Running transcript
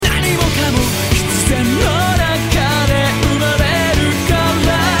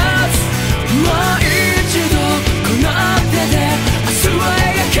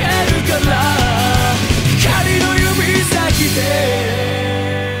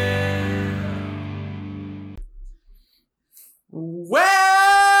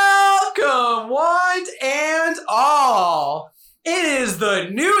It is the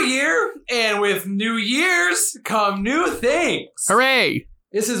new year, and with new years come new things. Hooray!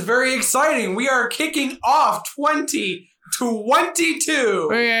 This is very exciting. We are kicking off 2022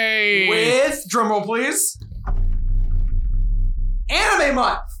 Hooray! with, drumroll please, Anime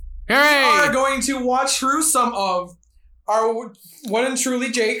Month. Hooray! We are going to watch through some of our one and truly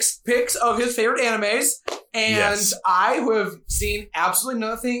Jake's picks of his favorite animes, and Yes. I, who have seen absolutely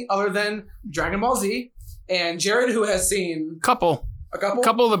nothing other than Dragon Ball Z, and Jared, who has seen Couple a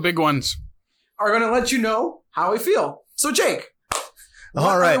couple, of the big ones. are going to let you know how we feel. So, Jake. what All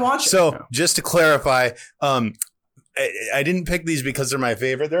are right. you watching? So just to clarify, I didn't pick these because they're my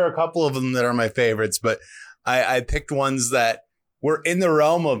favorite. There are a couple of them that are my favorites, but I picked ones that were in the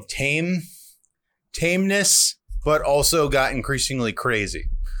realm of tameness, but also got increasingly crazy.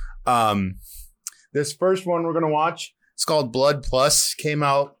 This first one we're going to watch, it's called Blood Plus. Came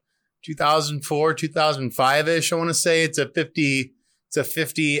out 2004, 2005-ish, I want to say. It's a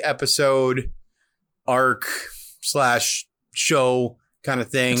 50 episode arc / show kind of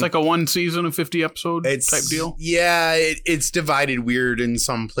thing. It's like a one season of 50 episode type deal. Yeah, it's divided weird in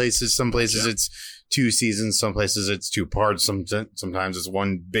some places. Some places it's 2 seasons. Some places it's 2 parts. Sometimes it's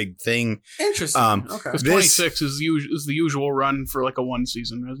one big thing. Interesting. Okay. Because 26 is the usual run for like a one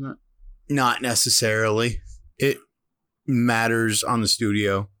season, isn't it? Not necessarily. It matters on the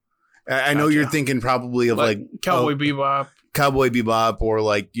studio. I know Gotcha. you're thinking probably of like Cowboy Bebop. Cowboy Bebop or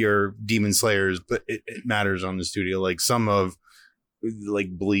like your Demon Slayers, but it matters on the studio. Like some of like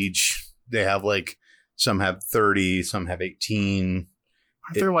Bleach, they have like some have 30, some have 18.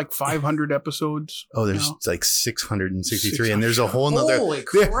 Aren't there like 500 episodes? Oh, there's now? like 663, and there's a whole nother. Holy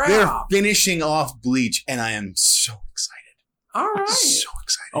They're crap. finishing off Bleach, and I am so excited. All right. So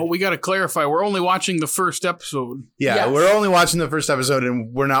excited. Oh, we got to clarify. We're only watching the first episode. Yeah, Yes. we're only watching the first episode,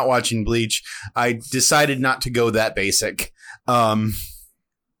 and we're not watching Bleach. I decided not to go that basic.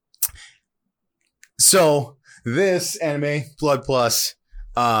 So this anime, Blood Plus,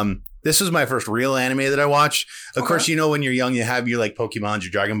 this was my first real anime that I watched. Of course, you know, when you're young, you have your like Pokemons,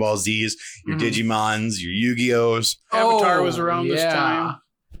 your Dragon Ball Zs, your Digimons, your Yu-Gi-Ohs. Avatar was around this time.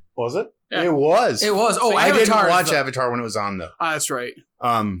 Was it? Yeah. It was. It was. Oh, I didn't Avatar. watch Avatar when it was on though. Ah, that's right.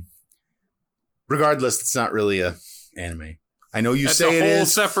 Regardless, it's not really a anime. I know you That's say a it whole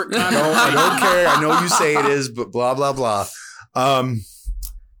is. separate I conversation. don't care. I know you say it is, but blah, blah, blah.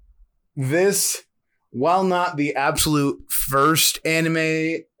 This, while not the absolute first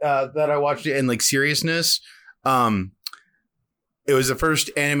anime that I watched in like seriousness, it was the first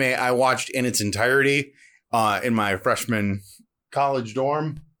anime I watched in its entirety in my freshman college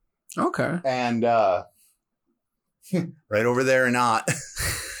dorm. Okay. And right over there in Ott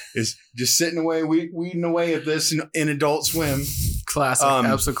is just sitting away, weeding away at this in Adult Swim. Classic.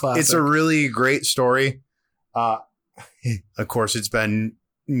 Absolute classic. It's a really great story. Of course, it's been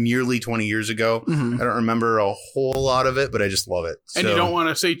nearly 20 years ago. Mhm. I don't remember a whole lot of it, but I just love it. And you don't want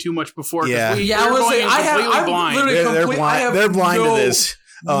to say too much before. 'cause Yeah. Yeah, I we're was going saying, in completely I'm blind. literally they're complete- I have blind. They're blind no- to this.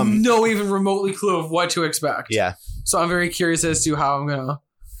 No even remotely clue of what to expect. Yeah, So I'm very curious as to how I'm gonna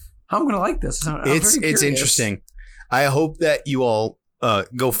like this. I'm very it's curious. interesting. I hope that you all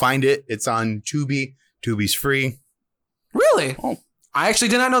go find it. It's on Tubi. Tubi's free, Really? Oh. I actually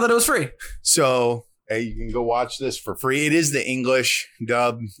did not know that it was free. so you can go watch this for free. It is the English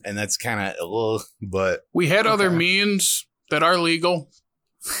dub, and that's kind of but We had other Okay. means that are legal,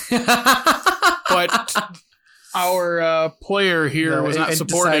 but our player here was not It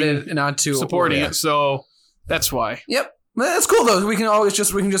supporting decided not to it, so that's why. Yep. Well, that's cool though. We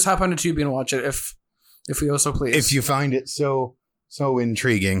can just hop onto Tubi and watch it if we also please. if you find it so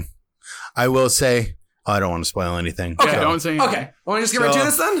intriguing, I will say I don't want to spoil anything. Yeah, so don't say anything. Okay. Want to just get right So- to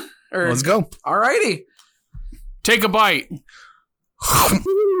this then? Or let's go. Alrighty. Take a bite.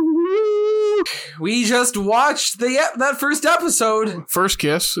 We just watched that first episode. First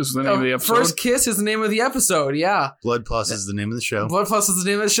Kiss is the name of the episode. First Kiss is the name of the episode. Yeah. Blood Plus is the name of the show. Blood Plus is the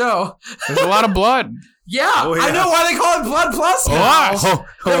name of the show. There's a lot of blood. Yeah, Oh, yeah. I know why they call it Blood Plus now. Oh,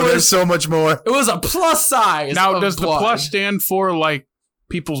 There there's was- so much more. It was a plus size. Now, of does the blood. plus stand for like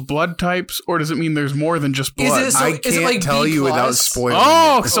people's blood types, or does it mean there's more than just Is blood? it so- I is it can't like tell B+? you without spoiling.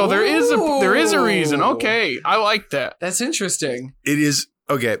 Oh, it. so there is a reason. Ooh. Okay, I like that. That's interesting. It is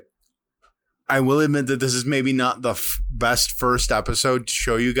okay. I will admit that this is maybe not the best first episode to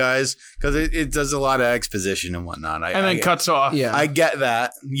show you guys because it does a lot of exposition and whatnot. And then cuts off. Yeah. I get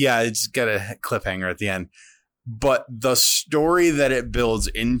that. Yeah, it's got a cliffhanger at the end. But the story that it builds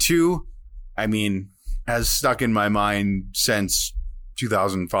into, I mean, has stuck in my mind since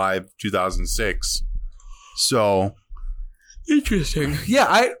 2005, 2006. So Interesting.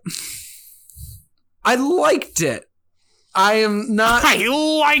 Yeah, I liked it. I am not. I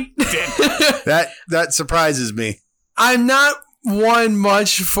liked it. That surprises me. I'm not one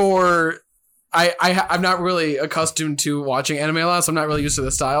much for. I'm not really accustomed to watching anime a lot, so I'm not really used to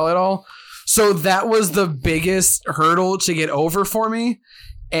the style at all. So that was the biggest hurdle to get over for me,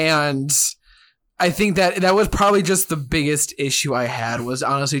 and I think that was probably just the biggest issue I had, was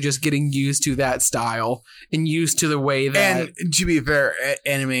honestly just getting used to that style and used to the way that. And to be fair,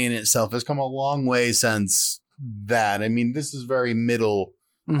 anime in itself has come a long way since that. I mean, this is very middle.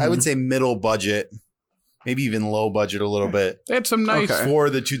 I would say middle budget, maybe even low budget a little bit. They had some nice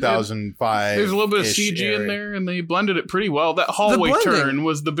for the 2005. There's a little bit of CG in there, and they blended it pretty well. That hallway turn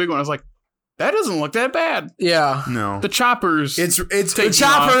was the big one. I was like, that doesn't look that bad. Yeah. No. The choppers. It's the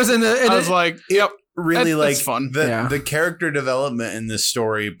choppers and I was like, yep. Really that's fun. The character development in this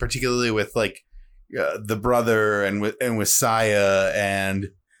story, particularly with like the brother and with Saya, and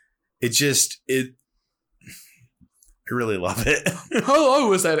I really love it. How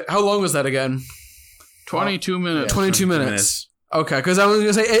long was that again? 22 minutes. 22 minutes. Okay, because I was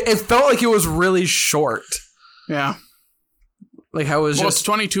gonna say it felt like it was really short. Yeah. Like how it was it's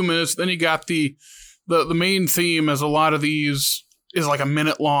 22 minutes. Then you got the main theme, as a lot of these is like a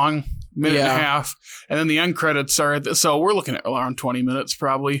minute long, minute and a half, and then the end credits are. So we're looking at around 20 minutes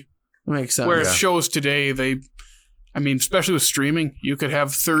probably. Makes sense. Whereas shows today, especially with streaming, you could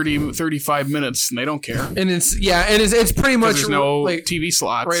have 30, 35 minutes and they don't care. And it's pretty much there's no like TV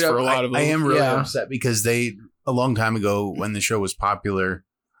slots right for a lot of them. I am really upset because a long time ago when the show was popular,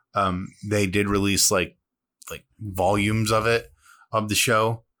 they did release like volumes of the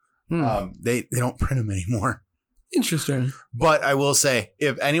show. They don't print them anymore. Interesting. But I will say,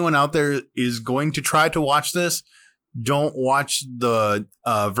 if anyone out there is going to try to watch this, don't watch the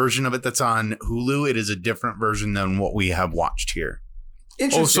version of it that's on Hulu. It is a different version than what we have watched here.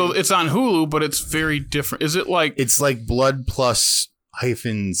 Interesting. Oh, so it's on Hulu, but it's very different. Is it like... It's like Blood Plus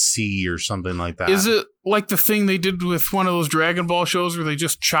 -C or something like that. Is it like the thing they did with one of those Dragon Ball shows where they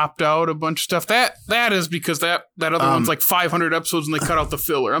just chopped out a bunch of stuff? That is because that other one's like 500 episodes and they cut out the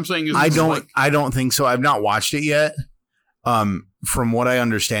filler. I'm saying I don't think so. I've not watched it yet. From what I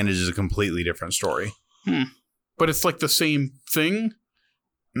understand, it is a completely different story. But it's like the same thing.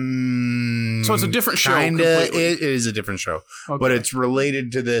 So it's a different show. Kinda, it is a different show, but it's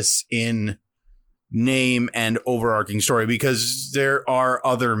related to this in name and overarching story, because there are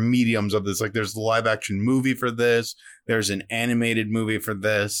other mediums of this. Like there's the live action movie for this. There's an animated movie for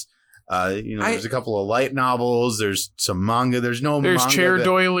this. There's a couple of light novels. There's some manga. There's chair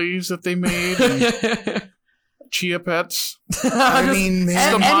doilies that they made. Chia pets. I mean,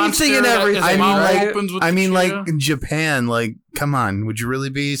 man, anything and everything. I mean, like Japan. Like, come on, would you really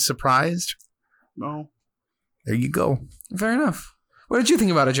be surprised? No. There you go. Fair enough. What did you think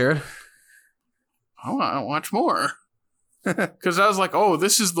about it, Jared? I want to watch more. Because I was like, oh,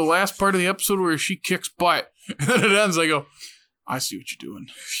 this is the last part of the episode where she kicks butt. And then it ends. I go, I see what you're doing.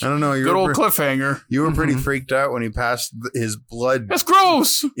 I don't know. Good old cliffhanger. You were pretty freaked out when he passed his blood. That's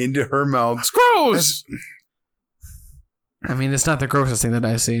gross. Into her mouth. That's gross. I mean, it's not the grossest thing that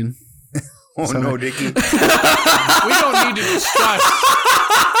I've seen. No, Dickie. We don't need to discuss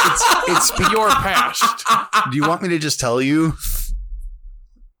it's your past. Do you want me to just tell you?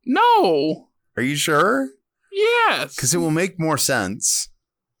 No. Are you sure? Yes. Because it will make more sense.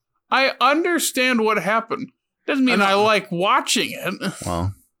 I understand what happened. Doesn't mean I like watching it.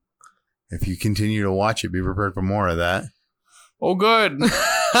 Well, if you continue to watch it, be prepared for more of that. Oh, good.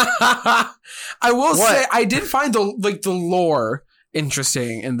 I will say I did find the lore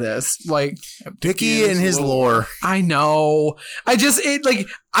interesting in this. Like Dickie and his lore. I know. I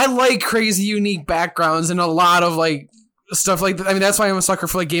like crazy unique backgrounds and a lot of like stuff like that. I mean, that's why I'm a sucker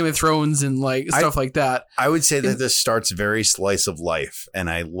for like Game of Thrones and like stuff like that. I would say that this starts very slice of life, and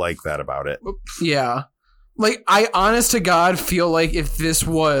I like that about it. Yeah. Like, I honest to God feel like if this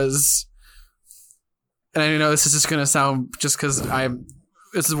was, and I know this is just going to sound just because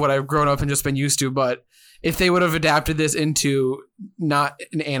this is what I've grown up and just been used to, but if they would have adapted this into not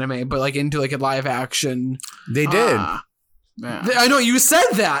an anime, but like into like a live action. They did. Yeah. I know you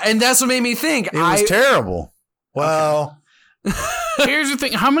said that, and that's what made me think. It was terrible. Well, here's the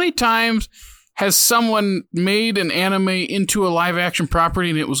thing. How many times has someone made an anime into a live action property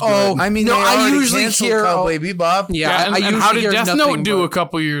and it was good? Oh, I mean, I usually hear Cowboy Bebop. Yeah, and how did Death Note do a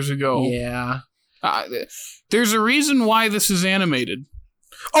couple years ago? Yeah. There's a reason why this is animated.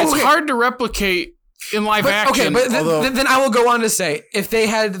 It's hard to replicate in live action. Okay, but then I will go on to say, if they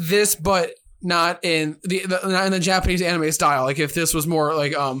had this, but not in the Japanese anime style, like if this was more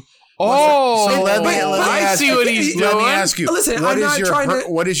like Oh, So let me I ask see you- what he's Let me doing. ask you. Listen, what I'm is not your trying to-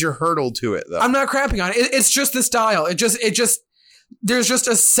 what is your hurdle to it though? I'm not crapping on it. It's just the style. It just there's just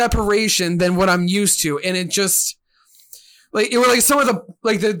a separation than what I'm used to, and it just like it were like some of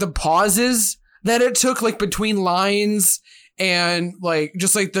the pauses that it took like between lines and like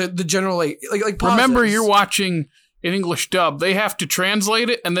just like the general like pauses. Remember, you're watching an English dub. They have to translate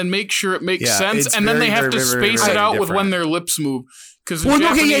it and then make sure it makes sense, it's and then very, they have very, to very, space very it out with different. when their lips move. Because Well,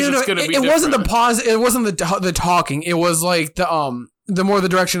 Japanese, it's going to be it wasn't the different. pause. It wasn't the talking. It was like the more the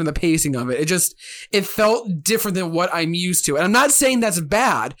direction of the pacing of it. It felt different than what I'm used to. And I'm not saying that's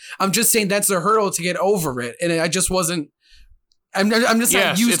bad. I'm just saying that's a hurdle to get over it. And I just wasn't. I'm just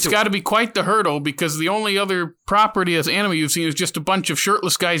not used it's to got it. to be quite the hurdle because the only other property as anime you've seen is just a bunch of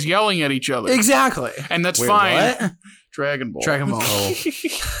shirtless guys yelling at each other. Exactly. And that's Wait, fine. what? Dragon Ball. Dragon Ball.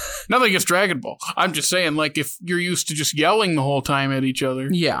 Nothing against Dragon Ball. I'm just saying, like, if you're used to just yelling the whole time at each other.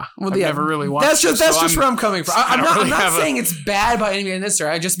 Yeah. Well, I've yeah. never really watched That's just it, so where I'm coming from. I I'm don't not really saying it's bad by any means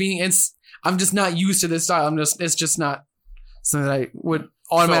necessary. I just mean I'm just not used to this style. It's just not something that I would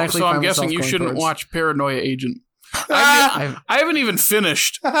automatically. So I'm find guessing myself you going shouldn't towards. watch Paranoia Agent. I haven't even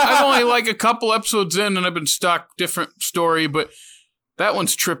finished. I'm only like a couple episodes in and I've been stuck. Different story, but that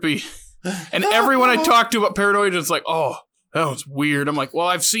one's trippy. And everyone I talk to about Paranoia Agent is like, oh, that was weird. I'm like, well,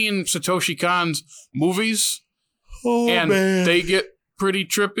 I've seen Satoshi Kon's movies and they get pretty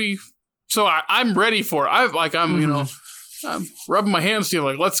trippy. So I'm ready for it. I'm rubbing my hands together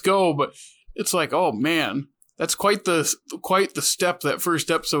like, let's go. But it's like, oh man, that's quite the step, that first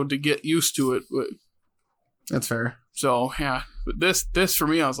episode, to get used to it. But, That's fair. so yeah, but this for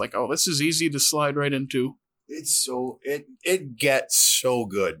me, I was like, oh, this is easy to slide right into. It's so it gets so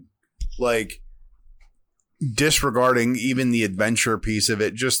good. Like, disregarding even the adventure piece of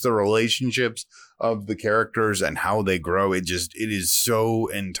it, just the relationships of the characters and how they grow, it is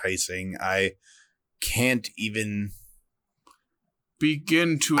so enticing. I can't even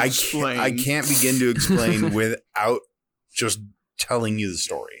Begin to explain. I can't begin to explain without just telling you the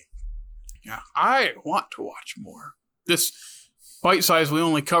story. Yeah, I want to watch more. This bite size, we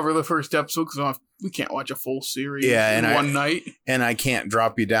only cover the first episode because we can't watch a full series in one night. And I can't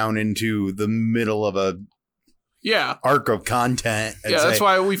drop you down into the middle of a arc of content. And that's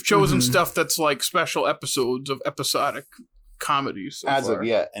why we've chosen stuff that's like special episodes of episodic comedies. As of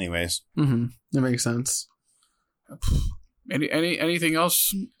yet, anyways. Mm-hmm. That makes sense. Anything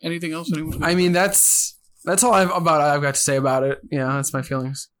else? Anything else? I mean, that's all I've got to say about it. Yeah, that's my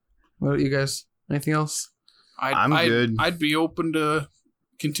feelings. What about you guys? Anything else? I'm good. I'd be open to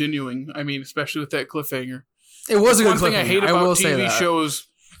continuing. I mean, especially with that cliffhanger. It was a good cliffhanger. One thing I hate about say TV that. shows,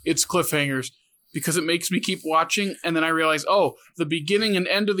 it's cliffhangers, because it makes me keep watching, and then I realize, oh, the beginning and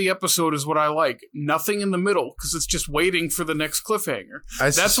end of the episode is what I like. Nothing in the middle, because it's just waiting for the next cliffhanger.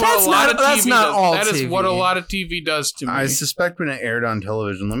 That's what a lot of TV does. That is what a lot of TV does to me. I suspect when it aired on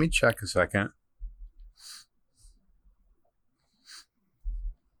television. Let me check a second.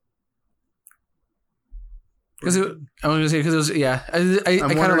 Because I was going to say, because it was, yeah, I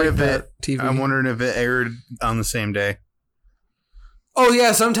kind of like that TV. I'm wondering if it aired on the same day. Oh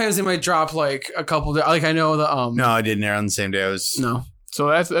yeah, sometimes they might drop like a couple. Like I know the No, it didn't air on the same day. No. So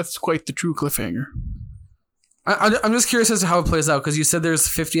that's quite the true cliffhanger. I'm just curious as to how it plays out because you said there's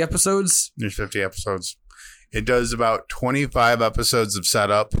 50 episodes. There's 50 episodes. It does about 25 episodes of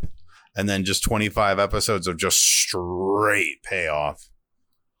setup, and then just 25 episodes of just straight payoff.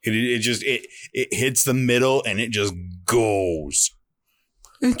 It hits the middle and it just goes.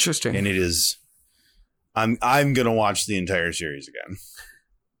 Interesting. And it is. I'm gonna watch the entire series again.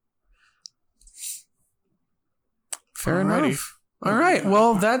 Fair enough. All right.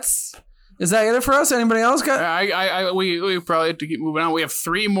 Well, is that it for us? Anybody else got? We probably have to keep moving on. We have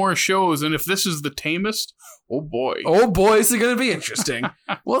 3 more shows, and if this is the tamest, oh boy, this is going to be interesting.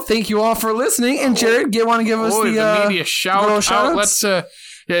 Well, thank you all for listening. And Jared, want to give us the media shout out?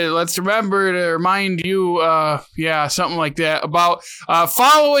 Let's remember to remind you, something like that, about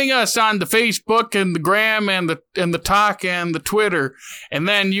following us on the Facebook and the Gram and the Talk and the Twitter, and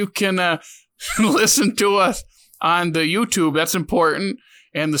then you can listen to us on the YouTube. That's important.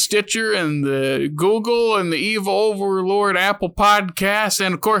 And the Stitcher and the Google and the Evil Overlord Apple Podcasts,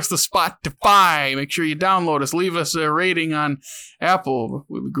 and of course the Spotify. Make sure you download us. Leave us a rating on Apple.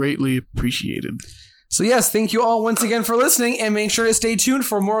 We'd be greatly appreciated. So yes, thank you all once again for listening, and make sure to stay tuned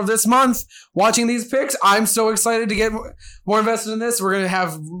for more of this month. Watching these picks, I'm so excited to get more invested in this. We're going to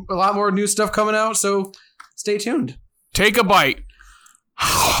have a lot more new stuff coming out, so stay tuned. Take a bite.